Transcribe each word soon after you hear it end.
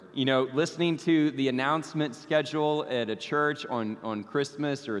listening to the announcement schedule at a church on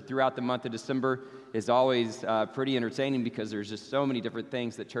Christmas or throughout the month of December is always pretty entertaining because there's just so many different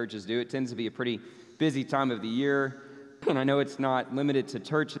things that churches do. It tends to be a pretty busy time of the year. And I know it's not limited to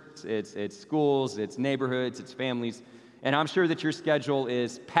churches, it's schools, it's neighborhoods, it's families. And I'm sure that your schedule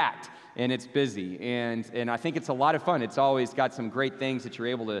is packed and it's busy. And I think it's a lot of fun. It's always got some great things that you're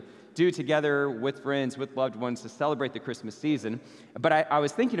able to do together with friends, with loved ones to celebrate the Christmas season. But I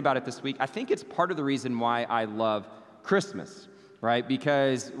was thinking about it this week. I think it's part of the reason why I love Christmas, right?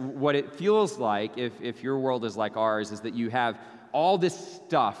 Because what it feels like, if your world is like ours, is that you have all this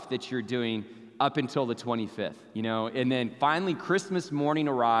stuff that you're doing up until the 25th, and then finally Christmas morning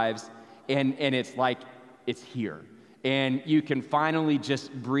arrives and it's like it's here. And you can finally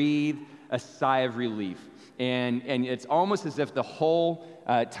just breathe a sigh of relief. And it's almost as if the whole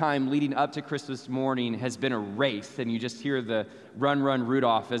time leading up to Christmas morning has been a race, and you just hear the Run, Run,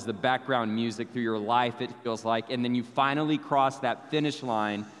 Rudolph as the background music through your life, it feels like. And then you finally cross that finish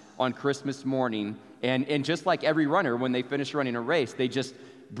line on Christmas morning. And just like every runner, when they finish running a race, they just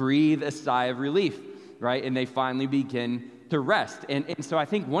breathe a sigh of relief, right? And they finally begin to rest. And so I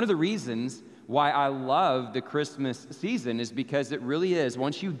think one of the reasons why I love the Christmas season is because it really is,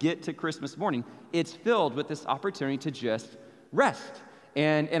 once you get to Christmas morning, it's filled with this opportunity to just rest.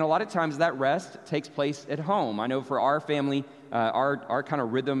 And a lot of times that rest takes place at home. I know for our family, our kind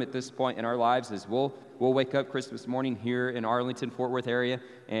of rhythm at this point in our lives is we'll wake up Christmas morning here in Arlington, Fort Worth area,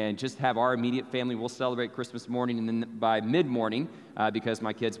 and just have our immediate family. We'll celebrate Christmas morning, and then by mid-morning, because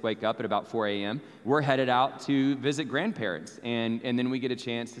my kids wake up at about 4 a.m., we're headed out to visit grandparents, and then we get a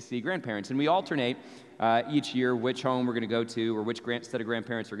chance to see grandparents. And we alternate each year which home we're going to go to or which set of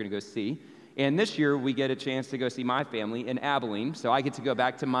grandparents we're going to go see. And this year, we get a chance to go see my family in Abilene, so I get to go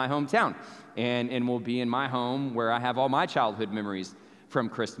back to my hometown, and we'll be in my home where I have all my childhood memories from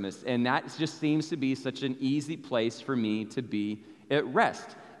Christmas. And that just seems to be such an easy place for me to be at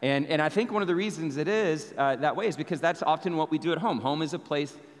rest. And I think one of the reasons it is that way is because that's often what we do at home. Home is a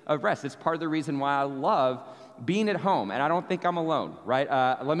place of rest. It's part of the reason why I love being at home, and I don't think I'm alone, right?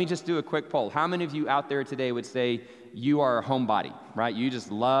 Let me just do a quick poll. How many of you out there today would say you are a homebody, right? You just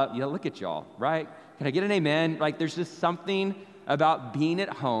love, look at y'all, right? Can I get an amen? Like, there's just something about being at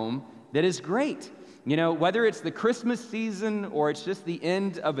home that is great. Whether it's the Christmas season or it's just the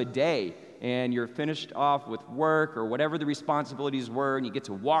end of a day and you're finished off with work or whatever the responsibilities were, and you get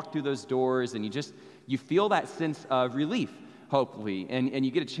to walk through those doors and you feel that sense of relief, hopefully, and you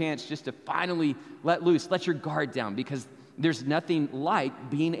get a chance just to finally let loose, let your guard down, because there's nothing like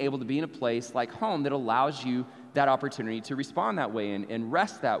being able to be in a place like home that allows you that opportunity to respond that way and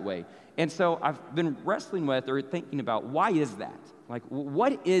rest that way. And so I've been wrestling with or thinking about, why is that? Like,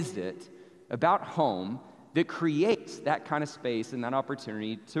 what is it about home that creates that kind of space and that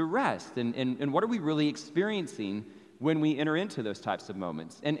opportunity to rest? And what are we really experiencing when we enter into those types of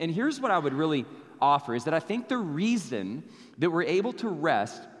moments? And here's what I would really offer is that I think the reason that we're able to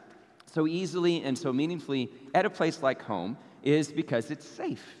rest so easily and so meaningfully at a place like home is because it's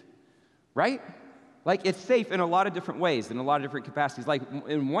safe, right? Like, it's safe in a lot of different ways, in a lot of different capacities. Like,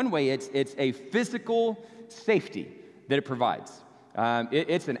 in one way, it's a physical safety that it provides.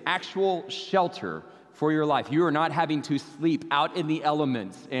 It's an actual shelter for your life. You are not having to sleep out in the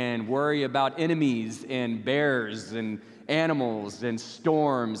elements and worry about enemies and bears and animals and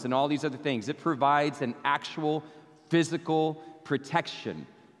storms and all these other things. It provides an actual physical protection.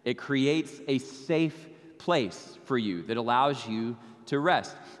 It creates a safe place for you that allows you to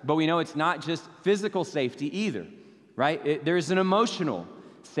rest. But we know it's not just physical safety either, right? There's an emotional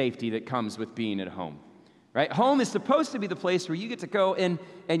safety that comes with being at home, right? Home is supposed to be the place where you get to go and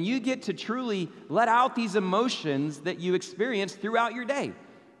you get to truly let out these emotions that you experience throughout your day,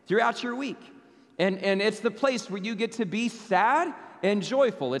 throughout your week. And it's the place where you get to be sad and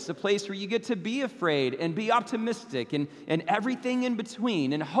joyful. It's the place where you get to be afraid and be optimistic and everything in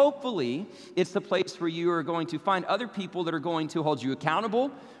between. And hopefully, it's the place where you are going to find other people that are going to hold you accountable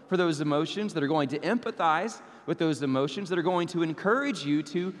for those emotions, that are going to empathize with those emotions, that are going to encourage you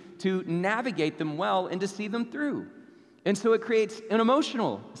to navigate them well and to see them through. And so it creates an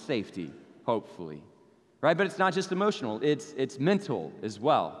emotional safety, hopefully, right? But it's not just emotional, it's mental as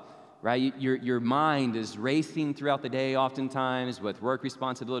well. Right? Your mind is racing throughout the day oftentimes with work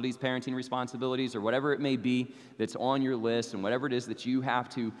responsibilities, parenting responsibilities, or whatever it may be that's on your list and whatever it is that you have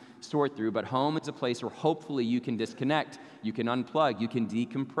to sort through. But home is a place where hopefully you can disconnect, you can unplug, you can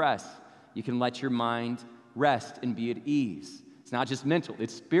decompress, you can let your mind rest and be at ease. It's not just mental,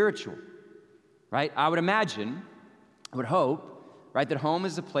 it's spiritual, right? I would hope, right, that home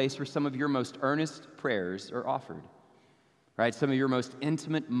is a place where some of your most earnest prayers are offered. right? Some of your most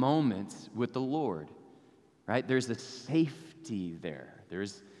intimate moments with the Lord, right? There's a safety there.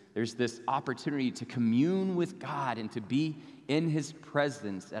 There's this opportunity to commune with God and to be in his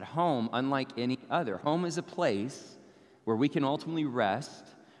presence at home, unlike any other. Home is a place where we can ultimately rest,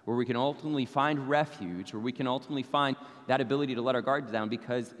 where we can ultimately find refuge, where we can ultimately find that ability to let our guard down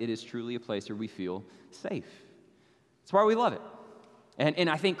because it is truly a place where we feel safe. That's why we love it. And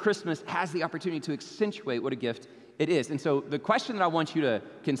I think Christmas has the opportunity to accentuate what a gift it is. And so the question that I want you to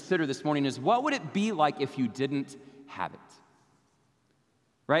consider this morning is, what would it be like if you didn't have it?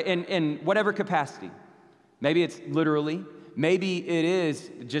 Right? In whatever capacity. Maybe it's literally. Maybe it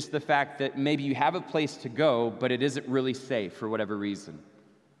is just the fact that maybe you have a place to go, but it isn't really safe for whatever reason.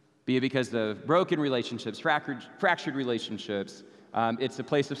 Be it because of broken relationships, fractured relationships, it's a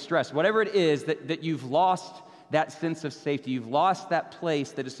place of stress. Whatever it is that you've lost that sense of safety, you've lost that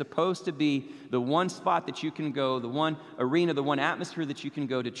place that is supposed to be the one spot that you can go, the one arena, the one atmosphere that you can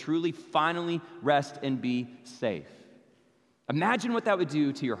go to truly, finally rest and be safe. Imagine what that would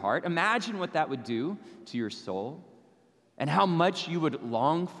do to your heart. Imagine what that would do to your soul, and how much you would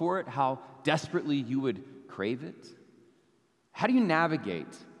long for it, how desperately you would crave it. How do you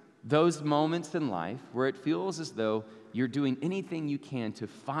navigate those moments in life where it feels as though you're doing anything you can to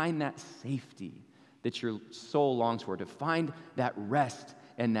find that safety that your soul longs for, to find that rest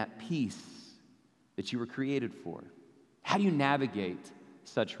and that peace that you were created for? How do you navigate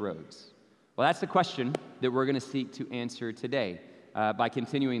such roads? Well, that's the question that we're going to seek to answer today by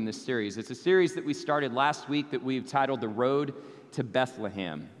continuing this series. It's a series that we started last week that we've titled The Road to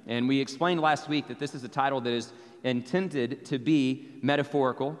Bethlehem. And we explained last week that this is a title that is intended to be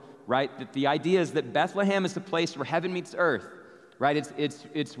metaphorical, right? That the idea is that Bethlehem is the place where heaven meets earth, right?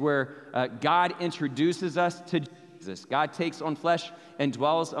 It's where God introduces us to Jesus. God takes on flesh and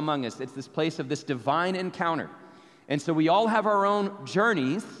dwells among us. It's this place of this divine encounter. And so we all have our own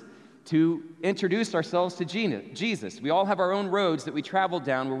journeys to introduce ourselves to Jesus. We all have our own roads that we travel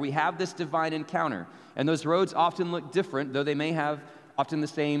down where we have this divine encounter. And those roads often look different, though they may have often the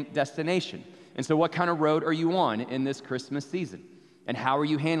same destination. And so what kind of road are you on in this Christmas season? And how are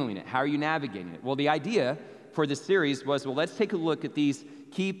you handling it? How are you navigating it? Well, the idea for this series was, let's take a look at these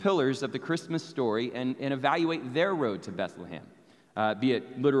key pillars of the Christmas story and evaluate their road to Bethlehem, be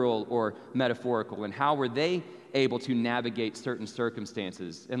it literal or metaphorical, and how were they able to navigate certain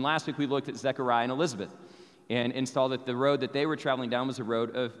circumstances. And last week we looked at Zechariah and Elizabeth and saw that the road that they were traveling down was a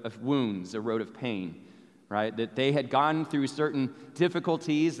road of wounds, a road of pain, right? That they had gone through certain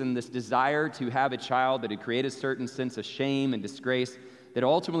difficulties and this desire to have a child that had created a certain sense of shame and disgrace that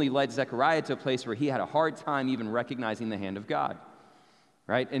ultimately led Zechariah to a place where he had a hard time even recognizing the hand of God,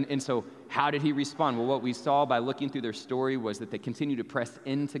 right? And so how did he respond? Well, what we saw by looking through their story was that they continued to press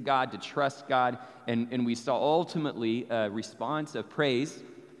into God, to trust God, and we saw ultimately a response of praise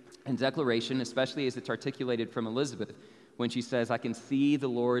and declaration, especially as it's articulated from Elizabeth, when she says, I can see the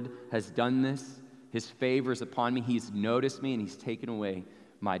Lord has done this. His favor is upon me. He's noticed me, and he's taken away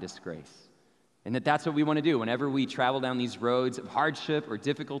my disgrace. And that's what we want to do whenever we travel down these roads of hardship or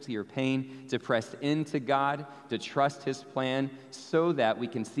difficulty or pain, to press into God, to trust his plan so that we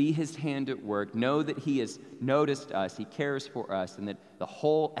can see his hand at work, know that he has noticed us, he cares for us, and that the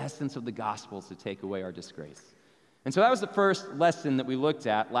whole essence of the gospel is to take away our disgrace. And so that was the first lesson that we looked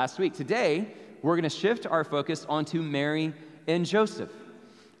at last week. Today, we're going to shift our focus onto Mary and Joseph.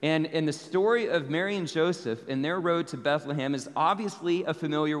 And the story of Mary and Joseph and their road to Bethlehem is obviously a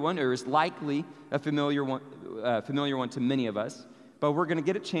familiar one, or is likely a familiar one to many of us. But we're going to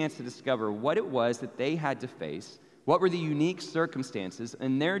get a chance to discover what it was that they had to face, what were the unique circumstances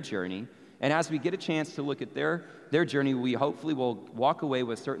in their journey. And as we get a chance to look at their journey, we hopefully will walk away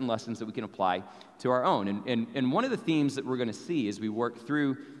with certain lessons that we can apply to our own. And one of the themes that we're going to see as we work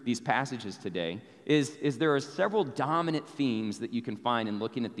through these passages today is there are several dominant themes that you can find in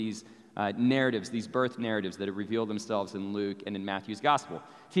looking at these narratives, these birth narratives that have revealed themselves in Luke and in Matthew's gospel.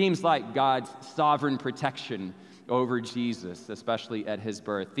 Themes like God's sovereign protection over Jesus, especially at his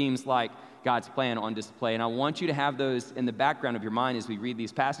birth. Themes like God's plan on display. And I want you to have those in the background of your mind as we read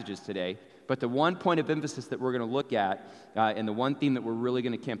these passages today. But the one point of emphasis that we're going to look at, and the one theme that we're really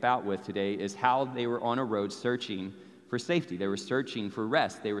going to camp out with today, is how they were on a road searching for safety. They were searching for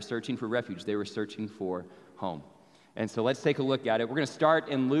rest. They were searching for refuge. They were searching for home. And so let's take a look at it. We're going to start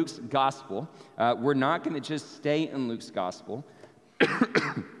in Luke's gospel. We're not going to just stay in Luke's gospel.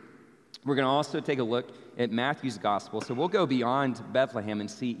 We're going to also take a look at Matthew's gospel. So we'll go beyond Bethlehem and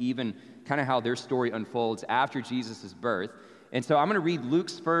see even kind of how their story unfolds after Jesus' birth. And so I'm going to read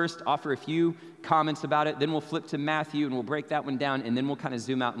Luke's first, offer a few comments about it, then we'll flip to Matthew and we'll break that one down, and then we'll kind of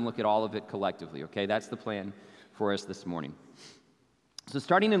zoom out and look at all of it collectively, okay? That's the plan for us this morning. So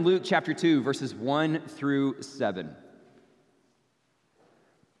starting in Luke chapter 2, verses 1 through 7.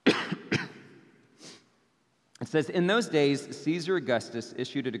 It says, "In those days, Caesar Augustus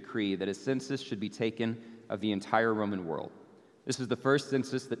issued a decree that a census should be taken of the entire Roman world. This was the first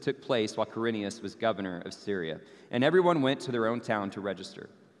census that took place while Quirinius was governor of Syria, and everyone went to their own town to register.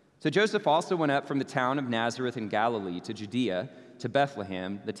 So Joseph also went up from the town of Nazareth in Galilee to Judea, to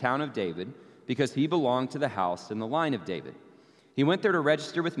Bethlehem, the town of David, because he belonged to the house and the line of David. He went there to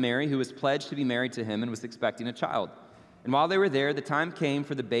register with Mary, who was pledged to be married to him and was expecting a child. And while they were there, the time came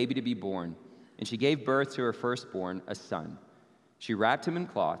for the baby to be born, and she gave birth to her firstborn, a son. She wrapped him in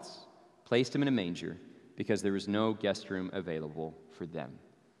cloths, placed him in a manger, because there was no guest room available for them."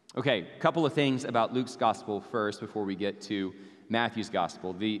 Okay, a couple of things about Luke's gospel first before we get to Matthew's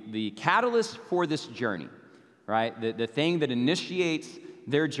gospel. The catalyst for this journey, right? The thing that initiates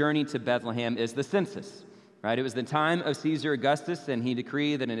their journey to Bethlehem is the census, right? It was the time of Caesar Augustus, and he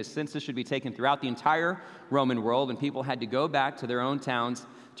decreed that a census should be taken throughout the entire Roman world, and people had to go back to their own towns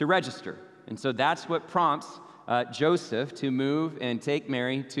to register. And so that's what prompts Joseph to move and take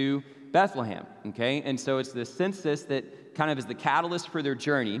Mary to Bethlehem, okay? And so it's the census that kind of is the catalyst for their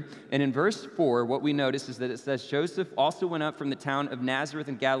journey. And in verse 4, what we notice is that it says, "Joseph also went up from the town of Nazareth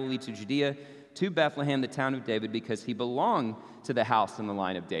in Galilee to Judea, to Bethlehem, the town of David, because he belonged to the house and the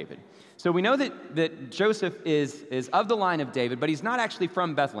line of David." So we know that Joseph is of the line of David, but he's not actually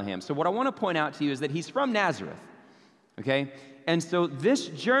from Bethlehem. So what I want to point out to you is that he's from Nazareth, okay? And so this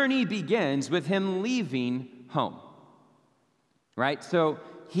journey begins with him leaving home, right? So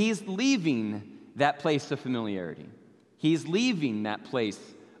he's leaving that place of familiarity. He's leaving that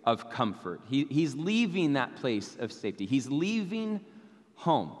place of comfort. He's leaving that place of safety. He's leaving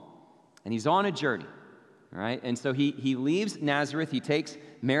home, and he's on a journey, all right? And so he leaves Nazareth. He takes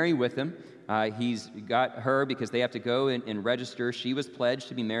Mary with him. He's got her because they have to go and register. She was pledged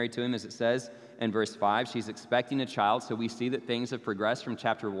to be married to him, as it says in verse 5. She's expecting a child, so we see that things have progressed from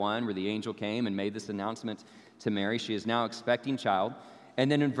chapter 1, where the angel came and made this announcement to Mary. She is now expecting child. And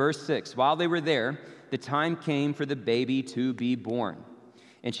then in verse 6, "While they were there, the time came for the baby to be born.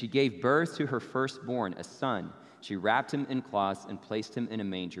 And she gave birth to her firstborn, a son. She wrapped him in cloths and placed him in a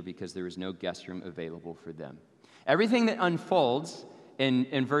manger because there was no guest room available for them." Everything that unfolds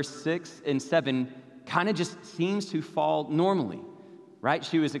in verse 6 and 7 kind of just seems to fall normally, right?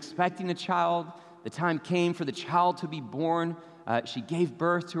 She was expecting a child. The time came for the child to be born. She gave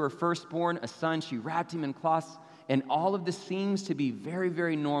birth to her firstborn, a son. She wrapped him in cloths. And all of this seems to be very,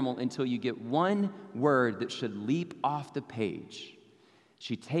 very normal until you get one word that should leap off the page.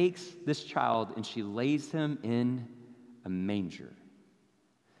 She takes this child and she lays him in a manger.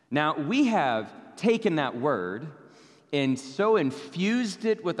 Now, we have taken that word and so infused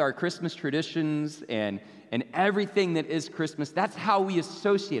it with our Christmas traditions and everything that is Christmas. That's how we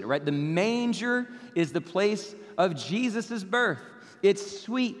associate it, right? The manger is the place of Jesus' birth. It's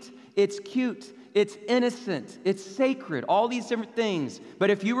sweet, it's cute, it's innocent, it's sacred, all these different things. But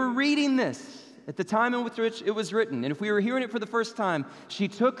if you were reading this at the time in which it was written, and if we were hearing it for the first time, she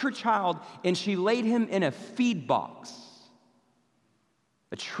took her child and she laid him in a feed box,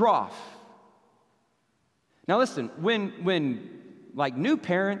 a trough. Now listen, when like new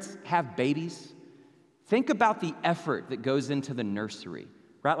parents have babies, think about the effort that goes into the nursery,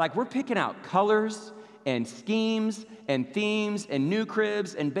 right? Like we're picking out colors and schemes and themes and new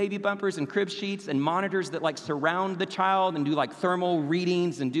cribs and baby bumpers and crib sheets and monitors that like surround the child and do like thermal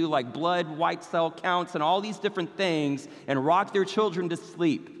readings and do like blood white cell counts and all these different things and rock their children to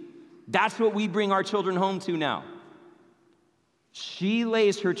sleep. That's what we bring our children home to now. She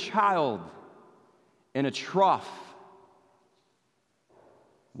lays her child in a trough.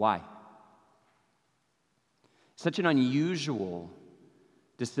 Why? Such an unusual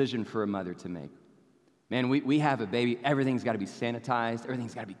decision for a mother to make. Man, we have a baby. Everything's got to be sanitized.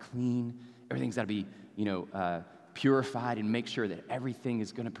 Everything's got to be clean. Everything's got to be, purified and make sure that everything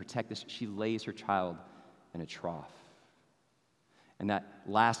is going to protect this. She lays her child in a trough. And that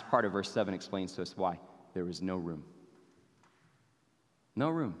last part of verse 7 explains to us why. There was no room. No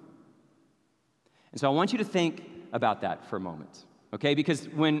room. And so I want you to think about that for a moment, okay? Because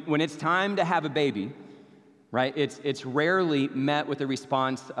when it's time to have a baby, right, it's rarely met with a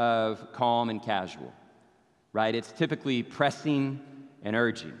response of calm and casual. Right? It's typically pressing and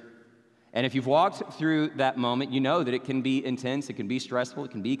urging. And if you've walked through that moment, you know that it can be intense, it can be stressful,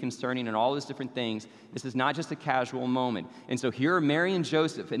 it can be concerning, and all those different things. This is not just a casual moment. And so here are Mary and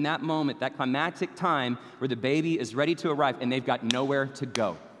Joseph in that moment, that climactic time where the baby is ready to arrive, and they've got nowhere to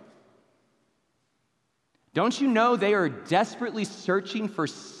go. Don't you know they are desperately searching for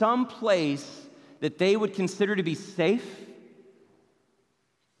some place that they would consider to be safe?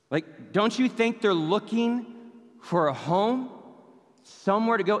 Like, don't you think they're looking for a home,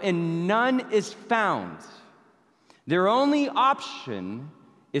 somewhere to go, and none is found? Their only option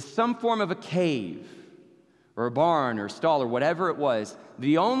is some form of a cave or a barn or a stall or whatever it was.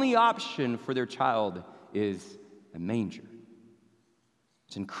 The only option for their child is a manger.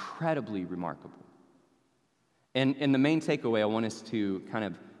 It's incredibly remarkable. And the main takeaway I want us to kind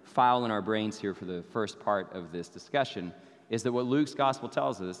of file in our brains here for the first part of this discussion is that what Luke's gospel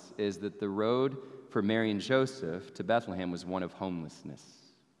tells us is that the road for Mary and Joseph to Bethlehem was one of homelessness.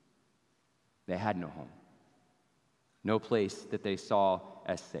 They had no home, no place that they saw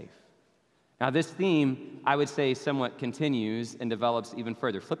as safe. Now, this theme, I would say, somewhat continues and develops even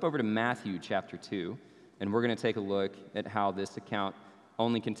further. Flip over to Matthew chapter 2, and we're going to take a look at how this account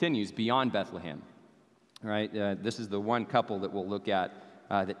only continues beyond Bethlehem. All right, this is the one couple that we'll look at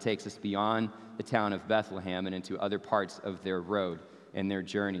that takes us beyond the town of Bethlehem and into other parts of their road and their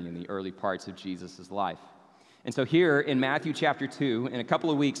journey in the early parts of Jesus' life. And so here in Matthew chapter 2, in a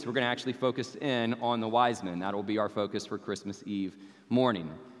couple of weeks, we're going to actually focus in on the wise men. That will be our focus for Christmas Eve morning.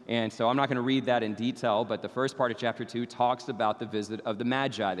 And so I'm not going to read that in detail, but the first part of chapter 2 talks about the visit of the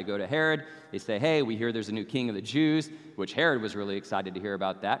Magi. They go to Herod. They say, hey, we hear there's a new king of the Jews, which Herod was really excited to hear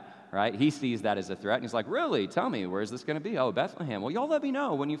about that, right? He sees that as a threat, and he's like, really? Tell me, where's this going to be? Oh, Bethlehem. Well, y'all let me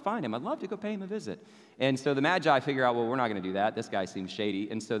know when you find him. I'd love to go pay him a visit. And so the Magi figure out, well, we're not going to do that. This guy seems shady.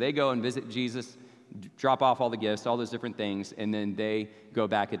 And so they go and visit Jesus, drop off all the gifts, all those different things, and then they go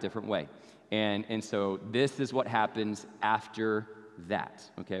back a different way. And so this is what happens after that.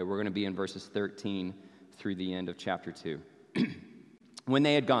 Okay, we're going to be in verses 13 through the end of chapter 2. When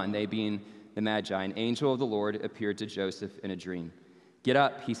they had gone, they being the Magi, an angel of the Lord appeared to Joseph in a dream. Get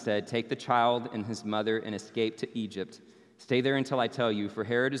up, he said, take the child and his mother and escape to Egypt. Stay there until I tell you, for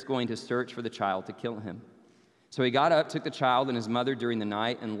Herod is going to search for the child to kill him. So he got up, took the child and his mother during the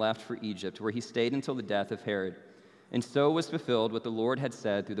night, and left for Egypt, where he stayed until the death of Herod. And so was fulfilled what the Lord had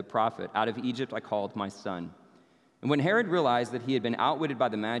said through the prophet, out of Egypt I called my son. And when Herod realized that he had been outwitted by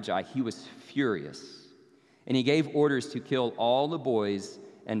the Magi, he was furious. And he gave orders to kill all the boys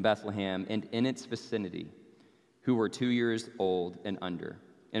in Bethlehem and in its vicinity who were 2 years old and under,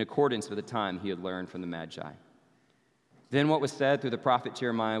 in accordance with the time he had learned from the Magi. Then what was said through the prophet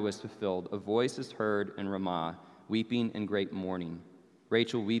Jeremiah was fulfilled. A voice is heard in Ramah, weeping in great mourning,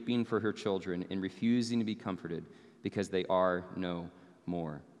 Rachel weeping for her children and refusing to be comforted because they are no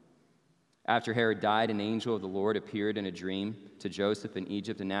more. After Herod died, an angel of the Lord appeared in a dream to Joseph in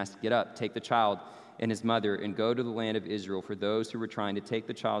Egypt and asked, get up, take the child and his mother, and go to the land of Israel, for those who were trying to take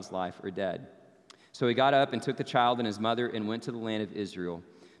the child's life are dead. So he got up and took the child and his mother and went to the land of Israel.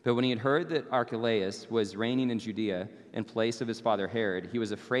 But when he had heard that Archelaus was reigning in Judea in place of his father Herod, he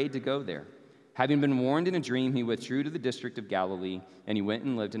was afraid to go there. Having been warned in a dream, he withdrew to the district of Galilee, and he went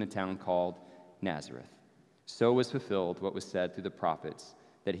and lived in a town called Nazareth. So was fulfilled what was said through the prophets,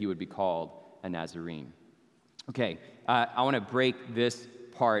 that he would be called a Nazarene. Okay, I want to break this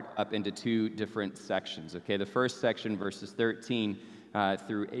part up into two different sections. Okay, the first section, verses 13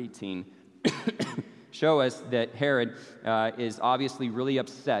 through 18, show us that Herod is obviously really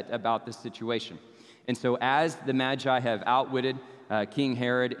upset about this situation. And so as the Magi have outwitted King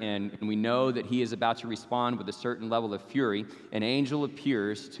Herod, and we know that he is about to respond with a certain level of fury, an angel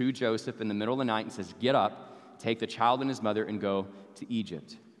appears to Joseph in the middle of the night and says, get up, take the child and his mother, and go to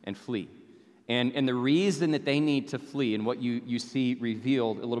Egypt and flee. And the reason that they need to flee, and what you see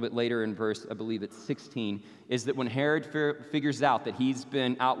revealed a little bit later in verse, I believe it's 16, is that when Herod figures out that he's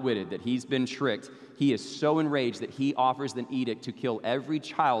been outwitted, that he's been tricked, he is so enraged that he offers an edict to kill every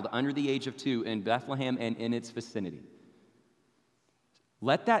child under the age of 2 in Bethlehem and in its vicinity.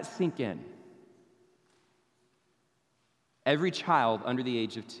 Let that sink in. Every child under the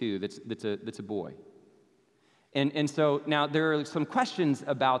age of 2 that's a boy. And so now there are some questions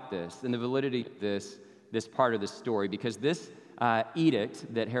about this and the validity of this part of the story, because this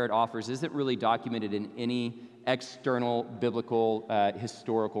edict that Herod offers isn't really documented in any external biblical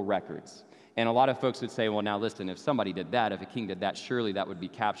historical records. And a lot of folks would say, well, now listen, if somebody did that, if a king did that, surely that would be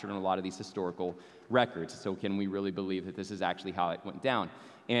captured in a lot of these historical records. So can we really believe that this is actually how it went down?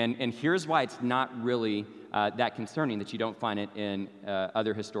 And here's why it's not really that concerning that you don't find it in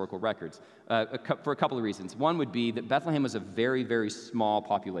other historical records, for a couple of reasons. One would be that Bethlehem was a very, very small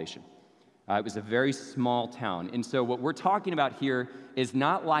population. It was a very small town. And so what we're talking about here is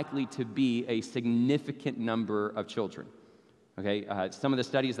not likely to be a significant number of children. Okay, some of the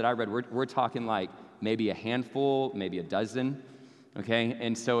studies that I read, we're talking like maybe a handful, maybe a dozen. Okay,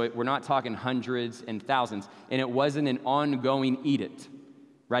 and so we're not talking hundreds and thousands. And it wasn't an ongoing edict.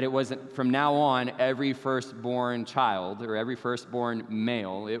 right? It wasn't from now on every firstborn child or every firstborn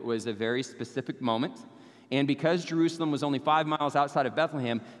male. It was a very specific moment. And because Jerusalem was only 5 miles outside of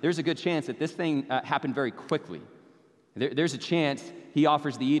Bethlehem, there's a good chance that this thing happened very quickly. There's a chance he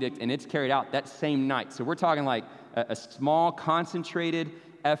offers the edict and it's carried out that same night. So we're talking like a small, concentrated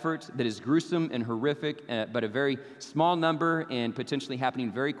effort that is gruesome and horrific, but a very small number and potentially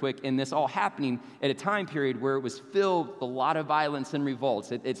happening very quick. And this all happening at a time period where it was filled with a lot of violence and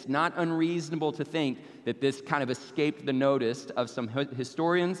revolts. It's not unreasonable to think that this kind of escaped the notice of some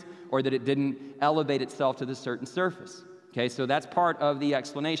historians or that it didn't elevate itself to the certain surface. Okay, so that's part of the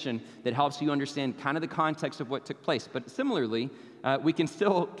explanation that helps you understand kind of the context of what took place. But similarly, we can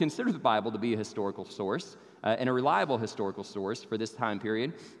still consider the Bible to be a historical source and a reliable historical source for this time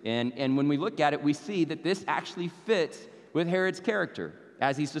period. And when we look at it, we see that this actually fits with Herod's character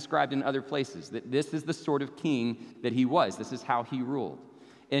as he's described in other places, that this is the sort of king that he was. This is how he ruled.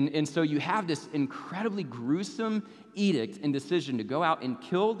 And so you have this incredibly gruesome edict and decision to go out and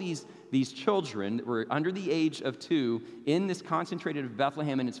kill these children that were under the age of 2 in this concentrated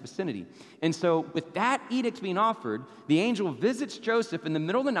Bethlehem and its vicinity. And so with that edict being offered, the angel visits Joseph in the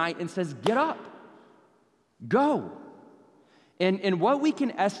middle of the night and says, "Get up, go." And what we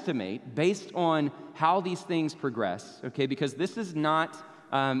can estimate based on how these things progress, okay, because this is not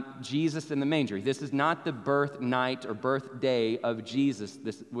Jesus in the manger. This is not the birth night or birthday of Jesus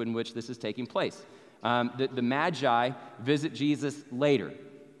in which this is taking place. The Magi visit Jesus later.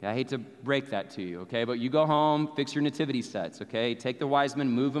 I hate to break that to you, okay? But you go home, fix your nativity sets, okay? Take the wise men,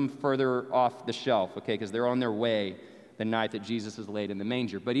 move them further off the shelf, okay? Because they're on their way the night that Jesus is laid in the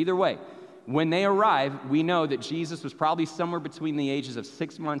manger. But either way, when they arrive, we know that Jesus was probably somewhere between the ages of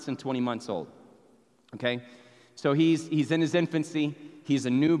 6 months and 20 months old, okay? So he's in his infancy. He's a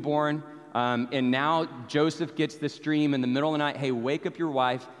newborn. And now Joseph gets this dream in the middle of the night. Hey, wake up your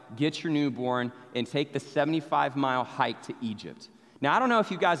wife, get your newborn, and take the 75-mile hike to Egypt. Now, I don't know if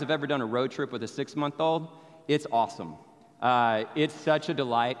you guys have ever done a road trip with a 6-month-old. It's awesome. It's such a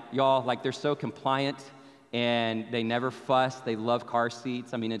delight, y'all. Like, they're so compliant, and they never fuss. They love car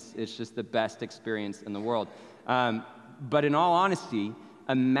seats. I mean, it's just the best experience in the world. But in all honesty,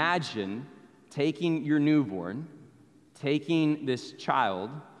 imagine taking your newborn, taking this child,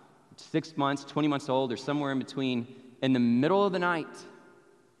 6 months, 20 months old, or somewhere in between, in the middle of the night,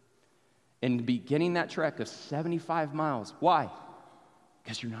 and beginning that trek of 75 miles. Why?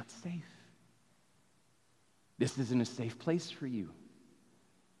 Because you're not safe. This isn't a safe place for you.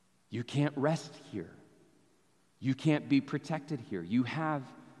 You can't rest here. You can't be protected here. You have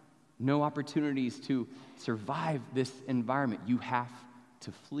no opportunities to survive this environment. You have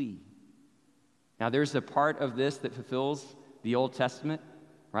to flee. Now, there's a part of this that fulfills the Old Testament,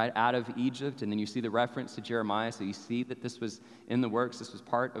 right, out of Egypt, and then you see the reference to Jeremiah, so you see that this was in the works. This was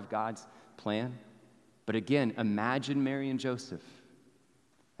part of God's plan. But again, imagine Mary and Joseph.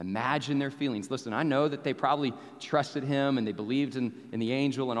 Imagine their feelings. Listen, I know that they probably trusted him and they believed in the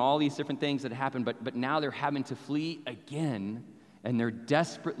angel and all these different things that happened, but now they're having to flee again, and they're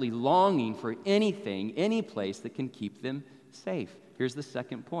desperately longing for anything, any place that can keep them safe. Here's the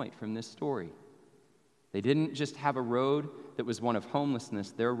second point from this story. They didn't just have a road that was one of homelessness.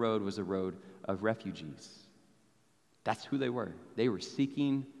 Their road was a road of refugees. That's who they were. They were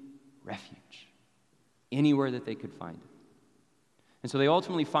seeking refuge anywhere that they could find it. And so they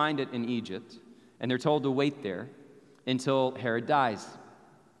ultimately find it in Egypt, and they're told to wait there until Herod dies,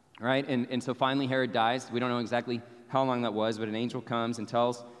 right? And so finally Herod dies. We don't know exactly how long that was, but an angel comes and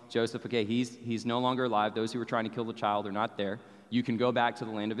tells Joseph, okay, he's no longer alive. Those who were trying to kill the child are not there. You can go back to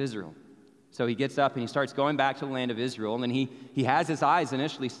the land of Israel. So he gets up and he starts going back to the land of Israel, and then he has his eyes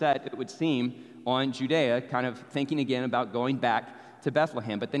initially set, it would seem, on Judea, kind of thinking again about going back to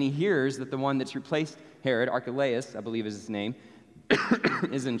Bethlehem. But then he hears that the one that's replaced Herod, Archelaus, I believe is his name,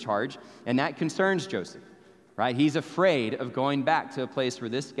 is in charge, and that concerns Joseph, right? He's afraid of going back to a place where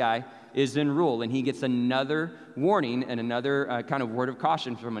this guy is in rule, and he gets another warning and another kind of word of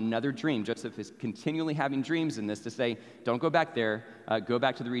caution from another dream. Joseph is continually having dreams in this to say, don't go back there, go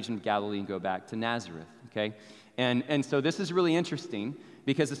back to the region of Galilee and go back to Nazareth, okay? And so this is really interesting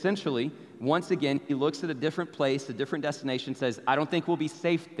because essentially, once again, he looks at a different place, a different destination, says, I don't think we'll be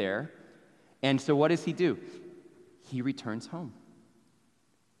safe there. And so what does he do? He returns home.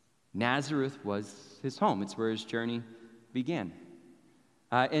 Nazareth was his home. It's where his journey began.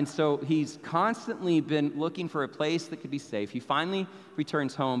 And so he's constantly been looking for a place that could be safe. He finally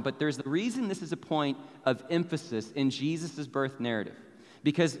returns home, but there's the reason this is a point of emphasis in Jesus' birth narrative.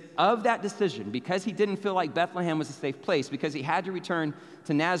 Because of that decision, because he didn't feel like Bethlehem was a safe place, because he had to return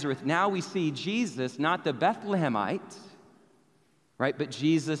to Nazareth, now we see Jesus, not the Bethlehemite, right? But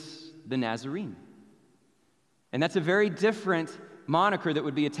Jesus the Nazarene. And that's a very different moniker that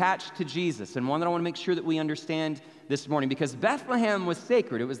would be attached to Jesus, and one that I want to make sure that we understand this morning, because Bethlehem was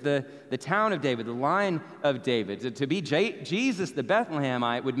sacred. It was the town of David, the line of David. To be Jesus the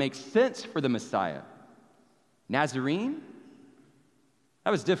Bethlehemite would make sense for the Messiah. Nazarene?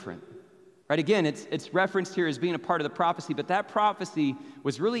 That was different. Right, again, it's referenced here as being a part of the prophecy, but that prophecy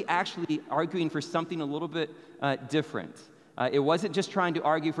was really actually arguing for something a little bit different. It wasn't just trying to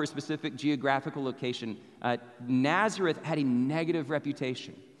argue for a specific geographical location. Nazareth had a negative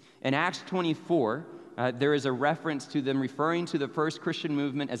reputation. In Acts 24, there is a reference to them referring to the first Christian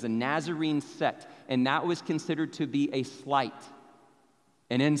movement as a Nazarene sect, and that was considered to be a slight,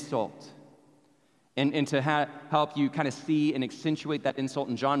 an insult. And to help you kind of see and accentuate that insult,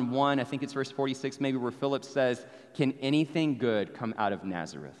 in John 1, I think it's verse 46 maybe, where Philip says, "Can anything good come out of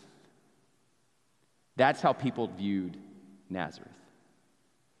Nazareth?" That's how people viewed Nazareth.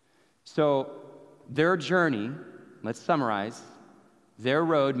 So their journey, let's summarize, their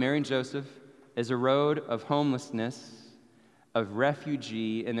road, Mary and Joseph, is a road of homelessness, of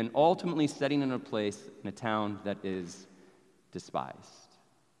refugee, and then ultimately setting in a place in a town that is despised.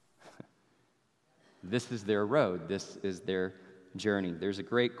 This is their road. This is their journey. There's a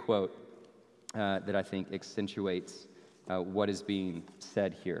great quote that I think accentuates what is being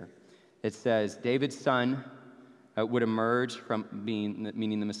said here. It says, David's son would emerge from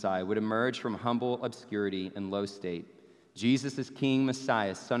meaning the Messiah, would emerge from humble obscurity and low state. Jesus is King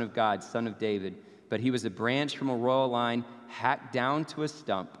Messiah, Son of God, Son of David, but he was a branch from a royal line hacked down to a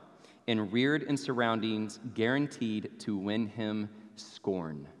stump and reared in surroundings guaranteed to win him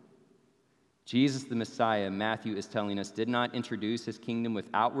scorn. Jesus the Messiah, Matthew is telling us, did not introduce his kingdom with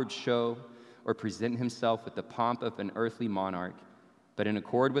outward show or present himself with the pomp of an earthly monarch, but in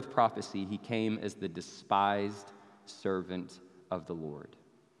accord with prophecy, he came as the despised servant of the Lord.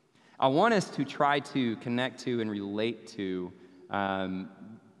 I want us to try to connect to and relate to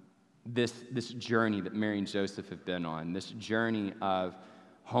this journey that Mary and Joseph have been on, this journey of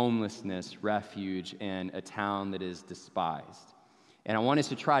homelessness, refuge, and a town that is despised. And I want us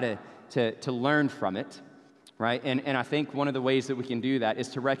to try to learn from it, right? And I think one of the ways that we can do that is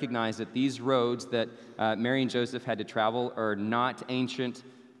to recognize that these roads that Mary and Joseph had to travel are not ancient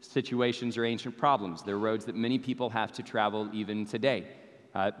situations or ancient problems. They're roads that many people have to travel even today.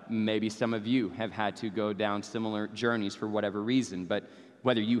 Maybe some of you have had to go down similar journeys for whatever reason, but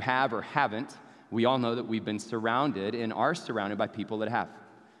whether you have or haven't, we all know that we've been surrounded and are surrounded by people that have.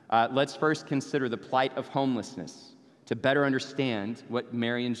 Let's first consider the plight of homelessness to better understand what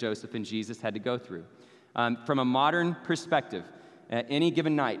Mary and Joseph and Jesus had to go through. From a modern perspective, at any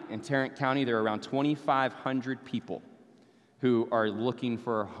given night in Tarrant County, there are around 2,500 people who are looking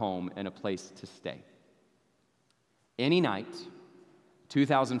for a home and a place to stay. Any night,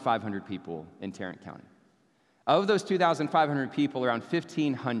 2,500 people in Tarrant County. Of those 2,500 people, around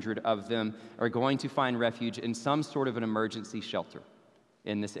 1,500 of them are going to find refuge in some sort of an emergency shelter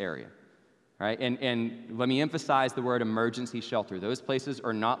in this area. Right? And let me emphasize the word emergency shelter. Those places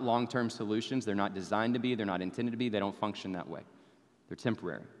are not long-term solutions. They're not designed to be. They're not intended to be. They don't function that way. They're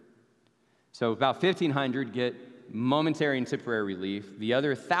temporary. So about 1,500 get momentary and temporary relief. The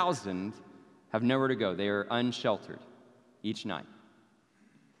other 1,000 have nowhere to go. They are unsheltered each night.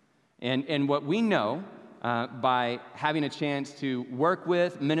 And what we know by having a chance to work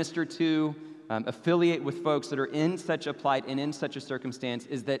with, minister to, affiliate with folks that are in such a plight and in such a circumstance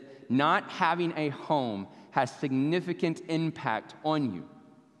is that not having a home has significant impact on you,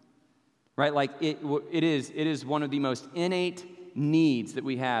 right? Like it is one of the most innate needs that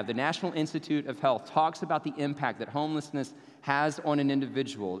we have. The National Institute of Health talks about the impact that homelessness has on an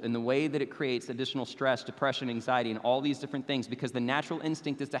individual in the way that it creates additional stress, depression, anxiety, and all these different things because the natural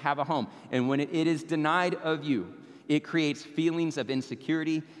instinct is to have a home. And when it is denied of you, it creates feelings of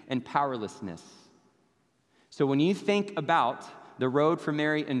insecurity and powerlessness. So when you think about the road for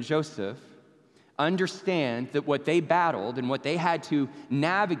Mary and Joseph, understand that what they battled and what they had to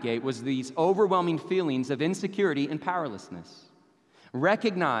navigate was these overwhelming feelings of insecurity and powerlessness.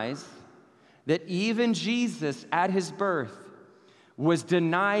 Recognize that even Jesus at his birth was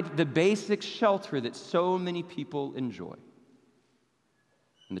denied the basic shelter that so many people enjoy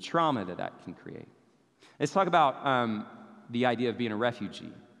and the trauma that that can create. Let's talk about the idea of being a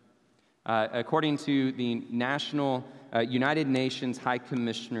refugee. According to the National United Nations High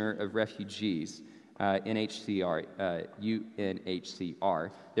Commissioner of Refugees, UNHCR,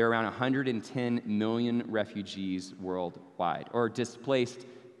 there are around 110 million refugees worldwide, or displaced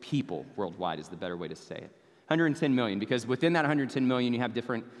people worldwide is the better way to say it. 110 million, because within that 110 million, you have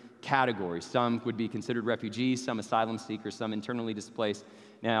different categories. Some would be considered refugees, some asylum seekers, some internally displaced.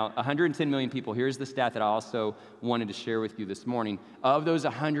 Now, 110 million people, here's the stat that I also wanted to share with you this morning. Of those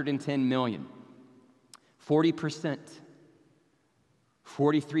 110 million, 40%,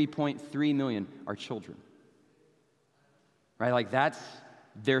 43.3 million are children. Right? Like that's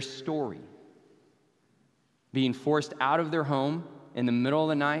their story. Being forced out of their home in the middle of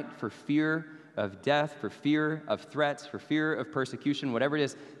the night for fear of death, for fear of threats, for fear of persecution, whatever it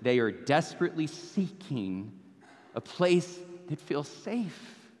is, they are desperately seeking a place that feels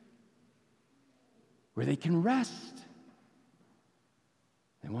safe, where they can rest.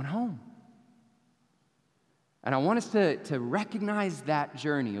 They want home. And I want us to recognize that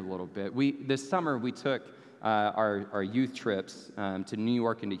journey a little bit. This summer, we took our youth trips to New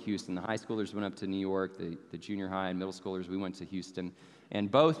York and to Houston. The high schoolers went up to New York. The junior high and middle schoolers, we went to Houston. And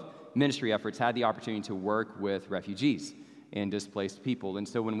both ministry efforts had the opportunity to work with refugees and displaced people. And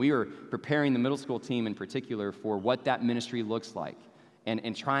so when we were preparing the middle school team in particular for what that ministry looks like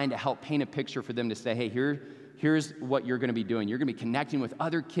and trying to help paint a picture for them to say, hey, here's what you're going to be doing. You're going to be connecting with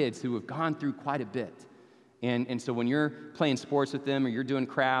other kids who have gone through quite a bit. And so when you're playing sports with them or you're doing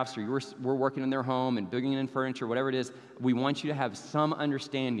crafts or we're working in their home and bringing in furniture, whatever it is, we want you to have some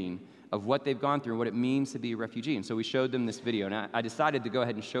understanding of what they've gone through and what it means to be a refugee. And so we showed them this video. And I decided to go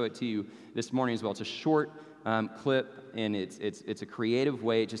ahead and show it to you this morning as well. It's a short clip, and it's a creative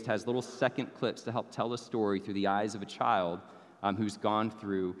way. It just has little second clips to help tell a story through the eyes of a child who's gone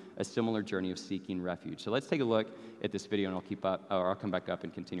through a similar journey of seeking refuge. So let's take a look at this video, and I'll come back up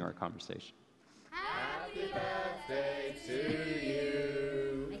and continue our conversation. Happy birthday to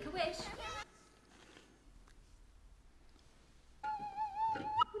you. Make a wish.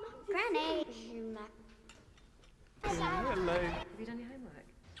 Granny. Hello. Have you done your homework?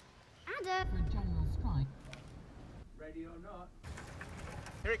 Ada. For a general strike. Ready or not?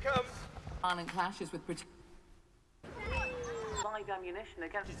 Here it comes. Violent clashes with British live ammunition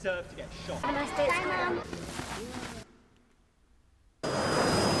against. Deserve to get shot. Have a nice day, Mum.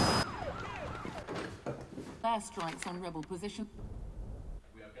 airstrikes on rebel position.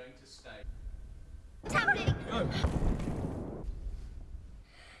 We are going to stay. What's happening? Go.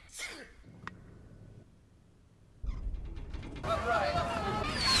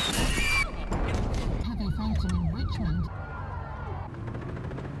 Have a fighting in Richmond.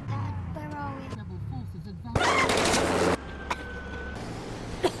 Where are we? Rebel forces advance.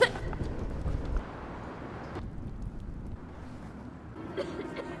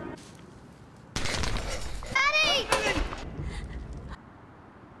 Daddy!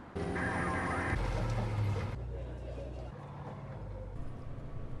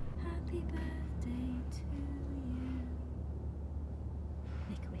 Happy birthday to you.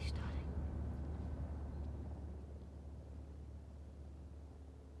 Make a wish, darling.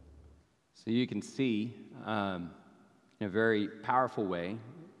 So you can see in a very powerful way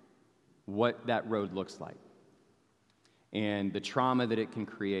what that road looks like and the trauma that it can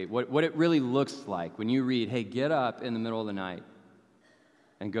create, what it really looks like when you read, hey, get up in the middle of the night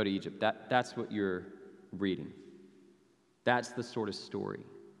and go to Egypt. That's what you're reading. That's the sort of story.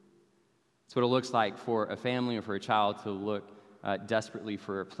 It's what it looks like for a family or for a child to look desperately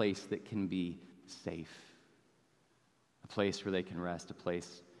for a place that can be safe, a place where they can rest, a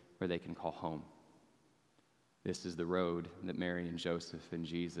place where they can call home. This is the road that Mary and Joseph and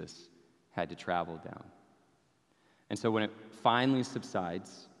Jesus had to travel down. And so when it finally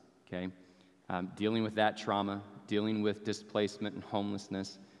subsides, okay, dealing with that trauma, dealing with displacement and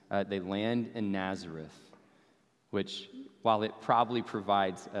homelessness, they land in Nazareth, which, while it probably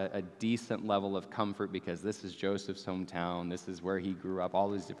provides a decent level of comfort because this is Joseph's hometown, this is where he grew up,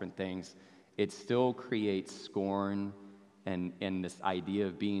 all these different things, it still creates scorn and this idea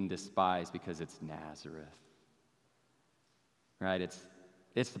of being despised because it's Nazareth. Right?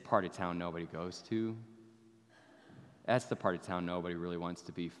 It's the part of town nobody goes to. That's the part of town nobody really wants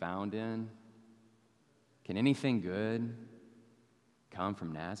to be found in. Can anything good come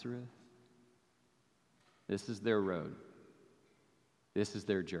from Nazareth? This is their road. This is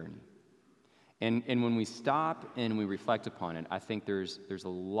their journey. And when we stop and we reflect upon it, I think there's a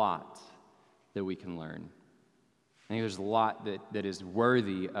lot that we can learn. I think there's a lot that is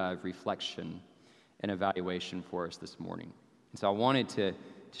worthy of reflection and evaluation for us this morning. And so I wanted to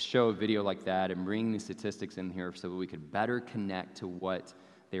show a video like that and bring the statistics in here so that we could better connect to what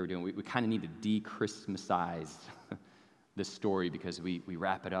they were doing. We kind of need to de-Christmasize the story because we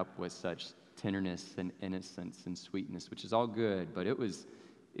wrap it up with such tenderness and innocence and sweetness, which is all good, but it was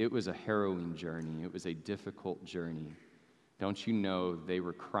a harrowing journey. It was a difficult journey. Don't you know they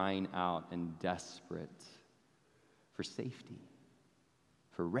were crying out and desperate for safety,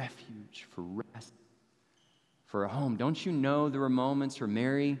 for refuge, for rest, for a home. Don't you know there were moments for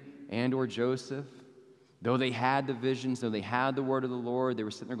Mary and or Joseph, though they had the visions, though they had the word of the Lord, they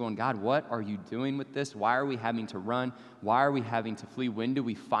were sitting there going, God, what are you doing with this? Why are we having to run? Why are we having to flee? When do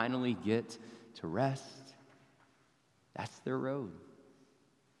we finally get to rest? That's their road.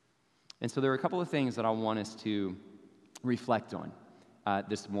 And so there are a couple of things that I want us to reflect on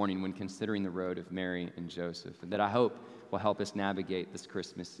this morning when considering the road of Mary and Joseph, and that I hope will help us navigate this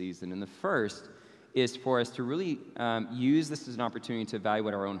Christmas season. And the first is for us to really use this as an opportunity to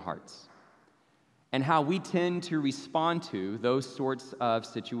evaluate our own hearts and how we tend to respond to those sorts of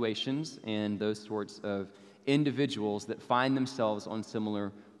situations and those sorts of individuals that find themselves on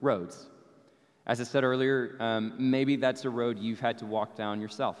similar roads. As I said earlier, maybe that's a road you've had to walk down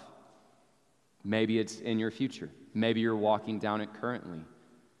yourself. Maybe it's in your future. Maybe you're walking down it currently,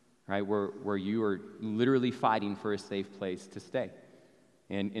 right, where you are literally fighting for a safe place to stay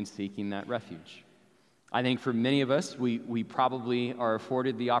and seeking that refuge. I think for many of us, we probably are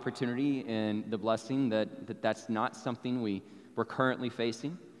afforded the opportunity and the blessing that's not something we're currently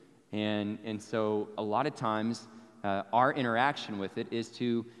facing. And so a lot of times, our interaction with it is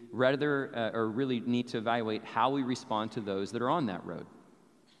to really need to evaluate how we respond to those that are on that road.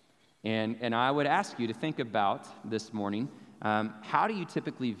 And I would ask you to think about this morning, how do you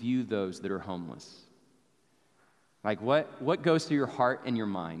typically view those that are homeless? Like what goes through your heart and your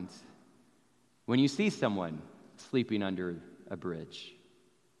mind when you see someone sleeping under a bridge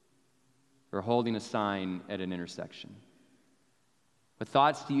or holding a sign at an intersection? What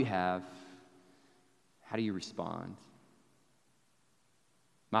thoughts do you have? How do you respond?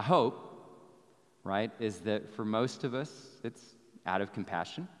 My hope, right, is that for most of us, it's out of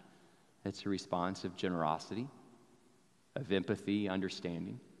compassion. It's a response of generosity, of empathy,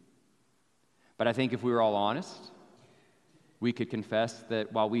 understanding. But I think if we were all honest, we could confess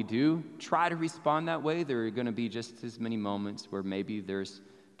that while we do try to respond that way, there are going to be just as many moments where maybe there's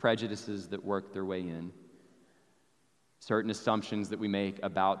prejudices that work their way in, certain assumptions that we make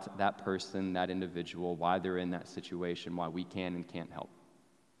about that person, that individual, why they're in that situation, why we can and can't help.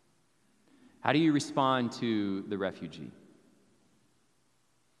 How do you respond to the refugee?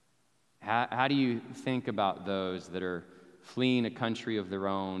 How do you think about those that are fleeing a country of their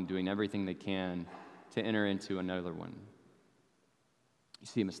own, doing everything they can to enter into another one? You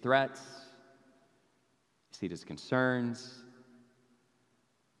see them as threats? You see it as concerns?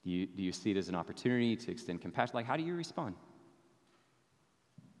 Do you see it as an opportunity to extend compassion? Like, how do you respond?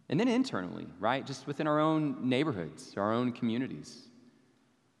 And then internally, right? Just within our own neighborhoods, our own communities.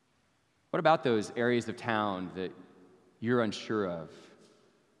 What about those areas of town that you're unsure of?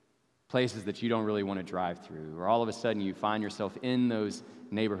 Places that you don't really want to drive through, or all of a sudden you find yourself in those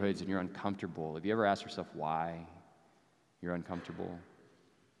neighborhoods and you're uncomfortable. Have you ever asked yourself why you're uncomfortable?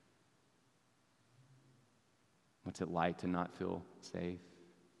 What's it like to not feel safe?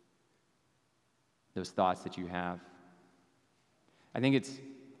 Those thoughts that you have. I think it's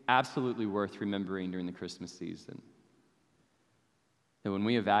absolutely worth remembering during the Christmas season that when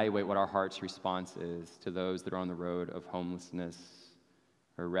we evaluate what our heart's response is to those that are on the road of homelessness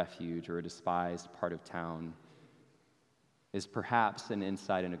or refuge or a despised part of town is perhaps an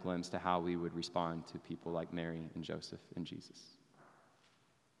insight and a glimpse to how we would respond to people like Mary and Joseph and Jesus.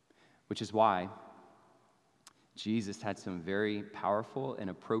 Which is why Jesus had some very powerful and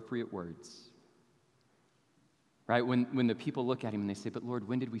appropriate words. Right? When the people look at him and they say, "But Lord,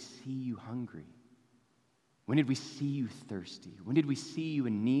 when did we see you hungry? When did we see you thirsty? When did we see you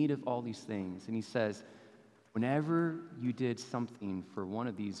in need of all these things?" And he says, "Whenever you did something for one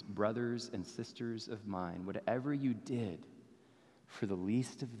of these brothers and sisters of mine, whatever you did for the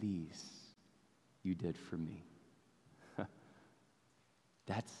least of these, you did for me."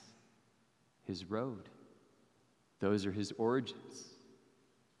 That's his road. Those are his origins.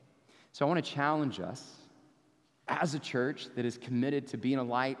 So I want to challenge us as a church that is committed to being a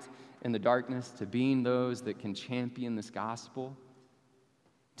light in the darkness, to being those that can champion this gospel,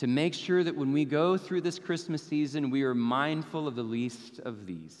 to make sure that when we go through this Christmas season, we are mindful of the least of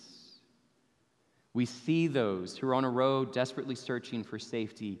these. We see those who are on a road desperately searching for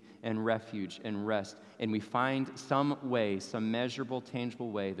safety and refuge and rest, and we find some way, some measurable,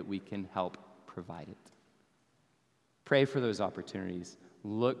 tangible way that we can help provide it. Pray for those opportunities.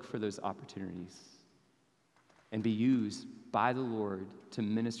 Look for those opportunities. And be used by the Lord to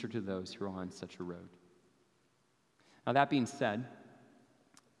minister to those who are on such a road. Now, that being said,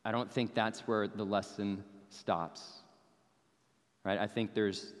 I don't think that's where the lesson stops, right? I think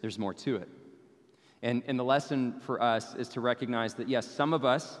there's more to it. And the lesson for us is to recognize that, yes, some of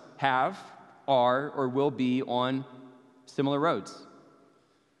us have, are, or will be on similar roads,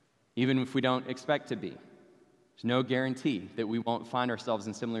 even if we don't expect to be. There's no guarantee that we won't find ourselves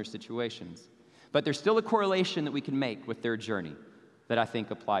in similar situations. But there's still a correlation that we can make with their journey that I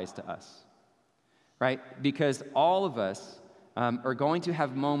think applies to us, right? Because all of us are going to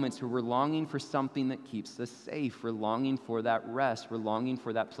have moments where we're longing for something that keeps us safe. We're longing for that rest. We're longing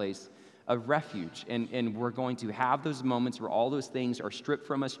for that place of refuge. And we're going to have those moments where all those things are stripped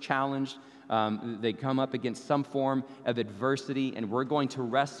from us, challenged. They come up against some form of adversity, and we're going to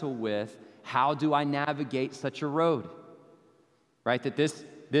wrestle with, how do I navigate such a road? Right? That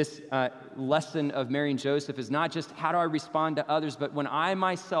this lesson of Mary and Joseph is not just how do I respond to others, but when I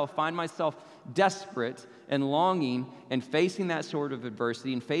myself find myself desperate and longing and facing that sort of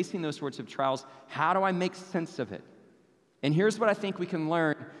adversity and facing those sorts of trials, how do I make sense of it? And here's what I think we can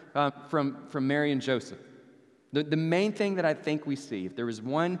learn from Mary and Joseph. The main thing that I think we see, if there was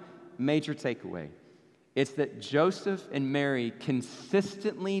one major takeaway, it's that Joseph and Mary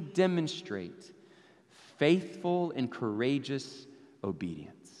consistently demonstrate faithful and courageous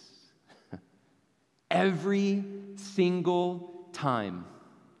obedience. Every single time,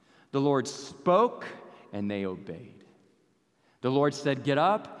 the Lord spoke and they obeyed. The Lord said, get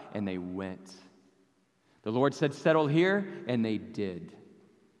up, and they went. The Lord said, settle here, and they did.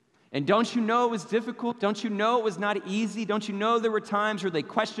 And don't you know it was difficult? Don't you know it was not easy? Don't you know there were times where they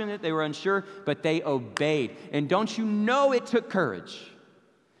questioned it, they were unsure, but they obeyed? And don't you know it took courage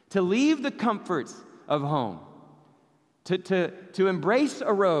to leave the comforts of home, to embrace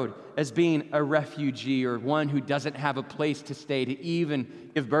a road as being a refugee or one who doesn't have a place to stay, to even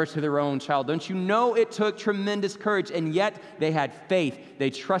give birth to their own child? Don't you know it took tremendous courage? And yet they had faith, they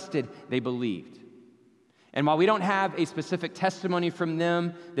trusted, they believed. And while we don't have a specific testimony from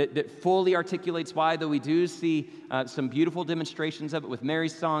them that fully articulates why, though we do see some beautiful demonstrations of it with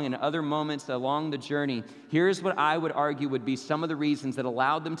Mary's song and other moments along the journey, here's what I would argue would be some of the reasons that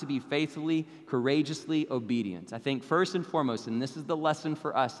allowed them to be faithfully, courageously obedient. I think first and foremost, and this is the lesson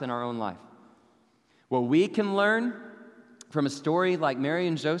for us in our own life, what we can learn from a story like Mary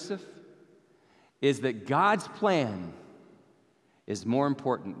and Joseph is that God's plan is more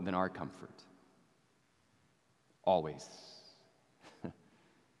important than our comfort. Always.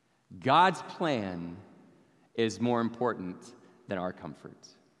 God's plan is more important than our comfort.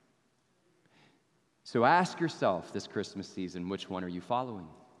 So ask yourself this Christmas season, which one are you following?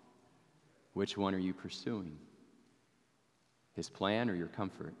 Which one are you pursuing? His plan or your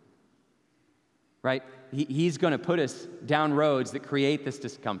comfort? Right? He's going to put us down roads that create this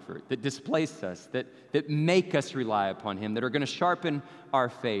discomfort, that displace us, that make us rely upon Him, that are going to sharpen our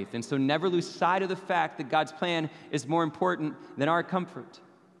faith. And so never lose sight of the fact that God's plan is more important than our comfort.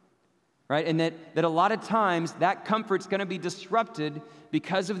 Right? And that a lot of times that comfort's going to be disrupted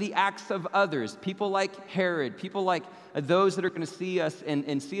because of the acts of others. People like Herod, people like those that are going to see us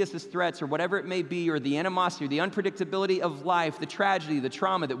and see us as threats or whatever it may be, or the animosity or the unpredictability of life, the tragedy, the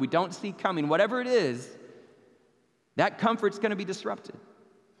trauma that we don't see coming, whatever it is, that comfort's going to be disrupted.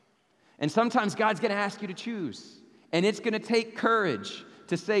 And sometimes God's going to ask you to choose. And it's going to take courage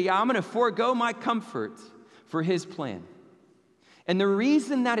to say, yeah, I'm going to forego my comfort for His plan. And the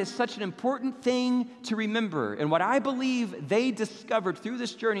reason that is such an important thing to remember, and what I believe they discovered through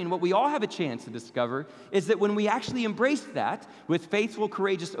this journey, and what we all have a chance to discover, is that when we actually embrace that with faithful,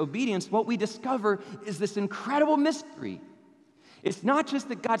 courageous obedience, what we discover is this incredible mystery. It's not just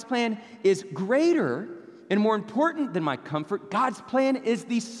that God's plan is greater and more important than my comfort. God's plan is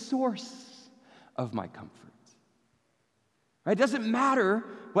the source of my comfort. Right? It doesn't matter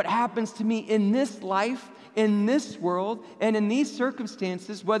what happens to me in this life, in this world, and in these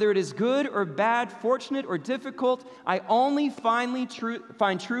circumstances, whether it is good or bad, fortunate or difficult, I only find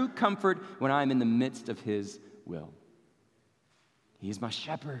true comfort when I'm in the midst of His will. He is my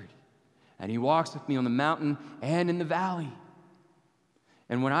shepherd, and He walks with me on the mountain and in the valley.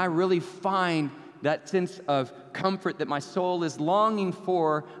 And when I really find that sense of comfort that my soul is longing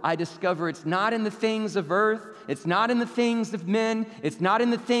for, I discover it's not in the things of earth, it's not in the things of men, it's not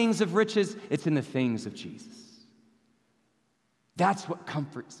in the things of riches, it's in the things of Jesus. That's what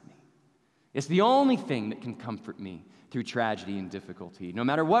comforts me. It's the only thing that can comfort me through tragedy and difficulty, no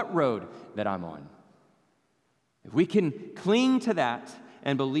matter what road that I'm on. If we can cling to that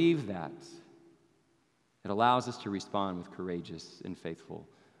and believe that, it allows us to respond with courageous and faithful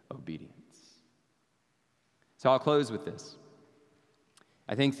obedience. So I'll close with this.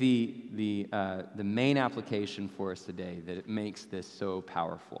 I think the main application for us today that it makes this so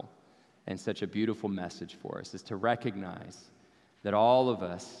powerful and such a beautiful message for us is to recognize that all of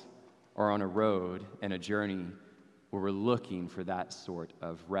us are on a road and a journey where we're looking for that sort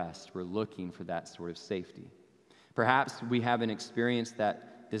of rest. We're looking for that sort of safety. Perhaps we haven't experienced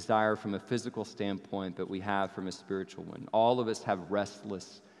that desire from a physical standpoint, but we have from a spiritual one. All of us have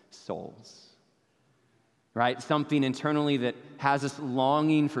restless souls, right? Something internally that has us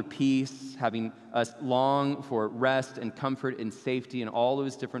longing for peace, having us long for rest and comfort and safety and all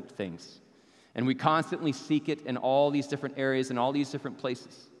those different things. And we constantly seek it in all these different areas and all these different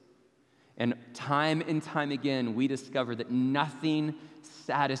places. And time again, we discover that nothing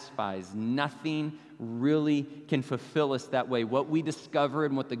satisfies, nothing really can fulfill us that way. What we discover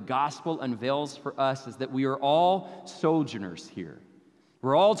and what the gospel unveils for us is that we are all sojourners here.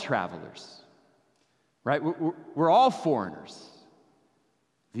 We're all travelers, right? We're all foreigners.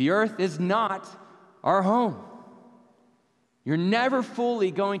 The earth is not our home. You're never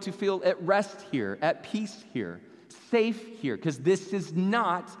fully going to feel at rest here, at peace here, safe here, because this is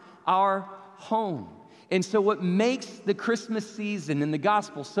not our home. And so what makes the Christmas season and the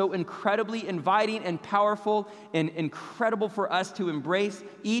gospel so incredibly inviting and powerful and incredible for us to embrace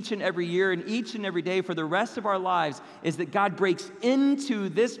each and every year and each and every day for the rest of our lives is that God breaks into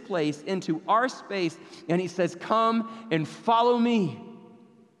this place, into our space, and he says, come and follow me.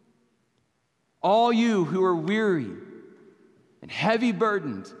 All you who are weary and heavy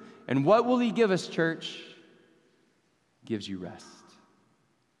burdened. And what will he give us, church? Gives you rest.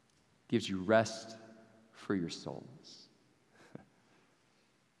 Gives you rest for your souls.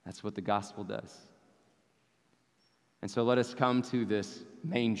 That's what the gospel does. And so let us come to this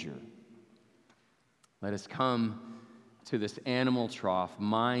manger. Let us come to this animal trough,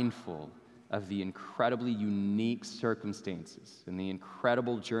 mindful of the incredibly unique circumstances and the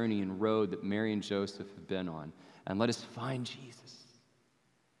incredible journey and road that Mary and Joseph have been on. And let us find Jesus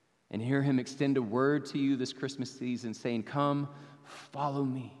and hear him extend a word to you this Christmas season saying, come, follow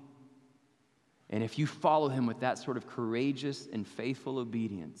me. And if you follow him with that sort of courageous and faithful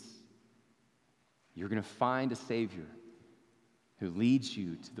obedience, you're going to find a Savior who leads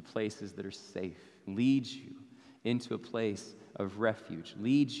you to the places that are safe, leads you into a place of refuge,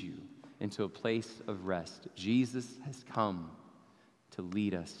 leads you into a place of rest. Jesus has come to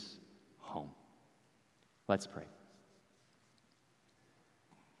lead us home. Let's pray.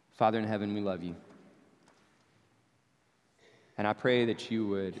 Father in heaven, we love you. And I pray that you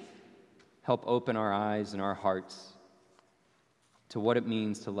would help open our eyes and our hearts to what it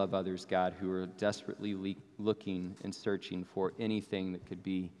means to love others, God, who are desperately looking and searching for anything that could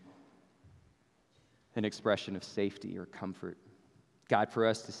be an expression of safety or comfort. God, for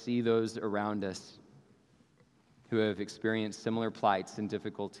us to see those around us who have experienced similar plights and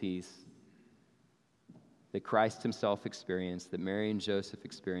difficulties that Christ himself experienced, that Mary and Joseph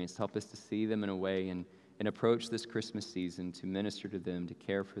experienced, help us to see them in a way and approach this Christmas season to minister to them, to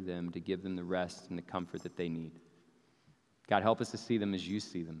care for them, to give them the rest and the comfort that they need. God, help us to see them as you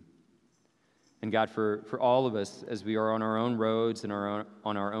see them. And God, for all of us, as we are on our own roads and on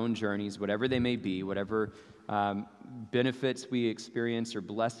our own journeys, whatever they may be, whatever benefits we experience or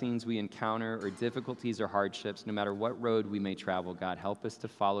blessings we encounter or difficulties or hardships, no matter what road we may travel, God, help us to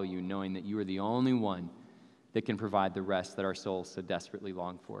follow you, knowing that you are the only one that can provide the rest that our souls so desperately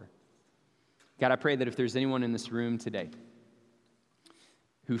long for. God, I pray that if there's anyone in this room today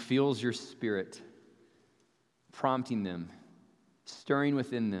who feels your Spirit prompting them, stirring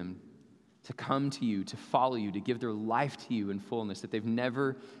within them to come to you, to follow you, to give their life to you in fullness, that they've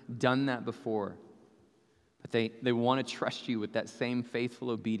never done that before, but they want to trust you with that same faithful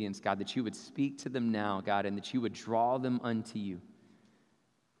obedience, God, that you would speak to them now, God, and that you would draw them unto you.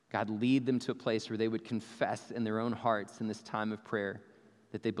 God, lead them to a place where they would confess in their own hearts in this time of prayer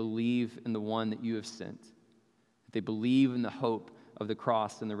that they believe in the one that you have sent, that they believe in the hope of the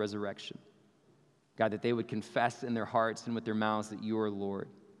cross and the resurrection. God, that they would confess in their hearts and with their mouths that you are Lord.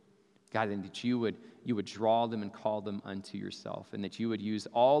 God, and that you would draw them and call them unto yourself, and that you would use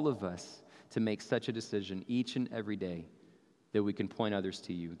all of us to make such a decision each and every day that we can point others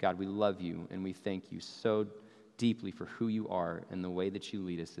to you. God, we love you, and we thank you so deeply for who you are and the way that you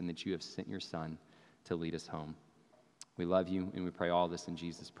lead us, and that you have sent your Son to lead us home. We love you, and we pray all this in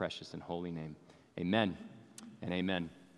Jesus' precious and holy name. Amen and amen.